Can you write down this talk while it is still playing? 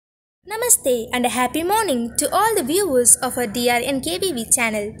Namaste and a happy morning to all the viewers of our DRNKBV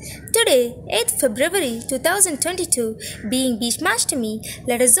channel. Today, 8th February 2022, being Bhishma Ashtami,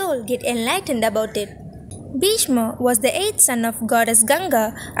 let us all get enlightened about it. Bhishma was the 8th son of goddess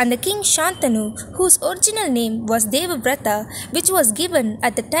Ganga and the king Shantanu, whose original name was Devavrata, which was given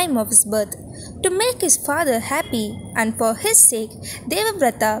at the time of his birth. To make his father happy and for his sake,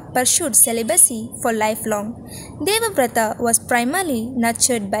 Devavrata pursued celibacy for lifelong. Devavrata was primarily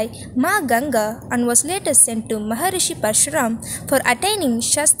nurtured by Ma Ganga and was later sent to Maharishi Parshuram for attaining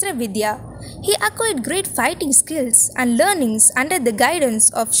Shastra Vidya. He acquired great fighting skills and learnings under the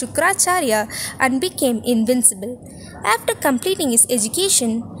guidance of Shukracharya and became invincible. After completing his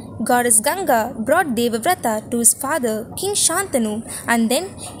education, goddess Ganga brought Devavrata to his father, King Shantanu, and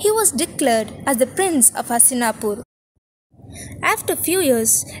then he was declared as the prince of Hastinapur. After a few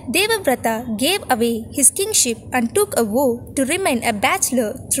years, Devavrata gave away his kingship and took a vow to remain a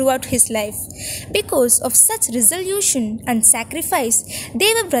bachelor throughout his life. Because of such resolution and sacrifice,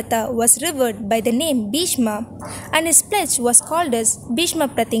 Devavrata was revered by the name Bhishma, and his pledge was called as Bhishma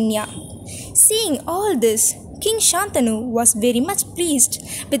Pitamah. Seeing all this, King Shantanu was very much pleased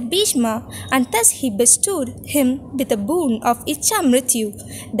with Bhishma, and thus he bestowed him with a boon of Ichcha Mrityu,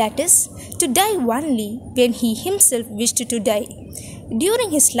 that is, to die only when he himself wished to die.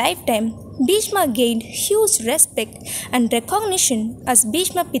 During his lifetime, Bhishma gained huge respect and recognition as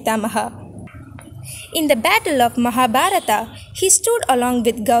Bhishma Pitamah. In the battle of Mahabharata, he stood along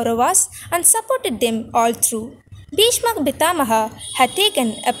with Kauravas and supported them all through. Bhishma Pitamah had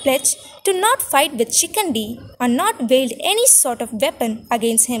taken a pledge to not fight with Shikandi and not wield any sort of weapon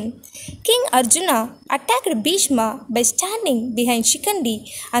against him. King Arjuna attacked Bhishma by standing behind Shikandi,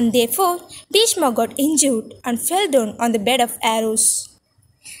 and therefore Bhishma got injured and fell down on the bed of arrows.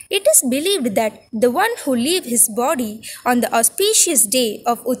 It is believed that the one who leaves his body on the auspicious day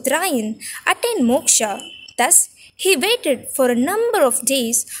of Uttarayan attained Moksha. Thus, he waited for a number of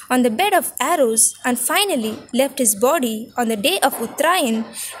days on the bed of arrows and finally left his body on the day of Uttarayan,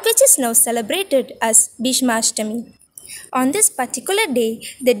 which is now celebrated as Bhishma Ashtami. On this particular day,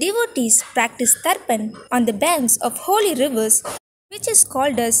 the devotees practice tarpan on the banks of holy rivers, which is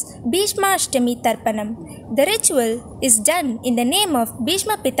called as Bhishma Ashtami Tarpanam. The ritual is done in the name of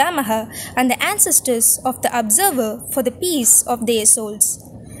Bhishma Pitamah and the ancestors of the observer for the peace of their souls.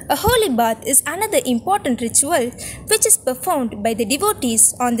 A holy bath is another important ritual which is performed by the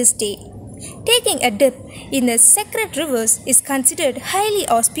devotees on this day. Taking a dip in the sacred rivers is considered highly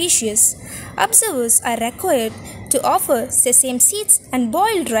auspicious. Observers are required to offer sesame seeds and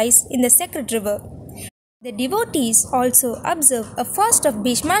boiled rice in the sacred river. The devotees also observe a fast of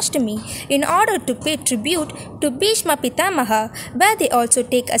Bhishma Ashtami in order to pay tribute to Bhishma Pitamah, where they also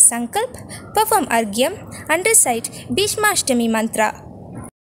take a sankalp, perform argyam, and recite Bhishma Ashtami mantra.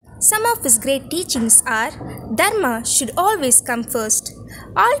 Some of his great teachings are: Dharma should always come first.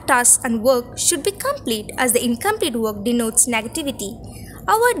 All tasks and work should be complete, as the incomplete work denotes negativity.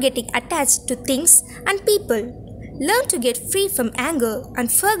 Avoid getting attached to things and people. Learn to get free from anger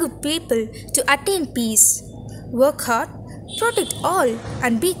and forgive people to attain peace. Work hard, protect all,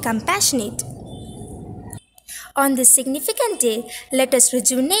 and be compassionate. On this significant day, let us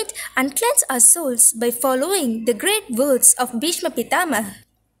rejuvenate and cleanse our souls by following the great words of Bhishma Pitamah.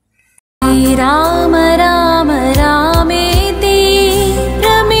 Ram Ram रामेति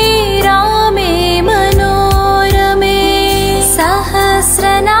रमे रामे मनोरमे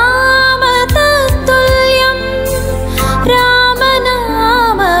सहस्रनाम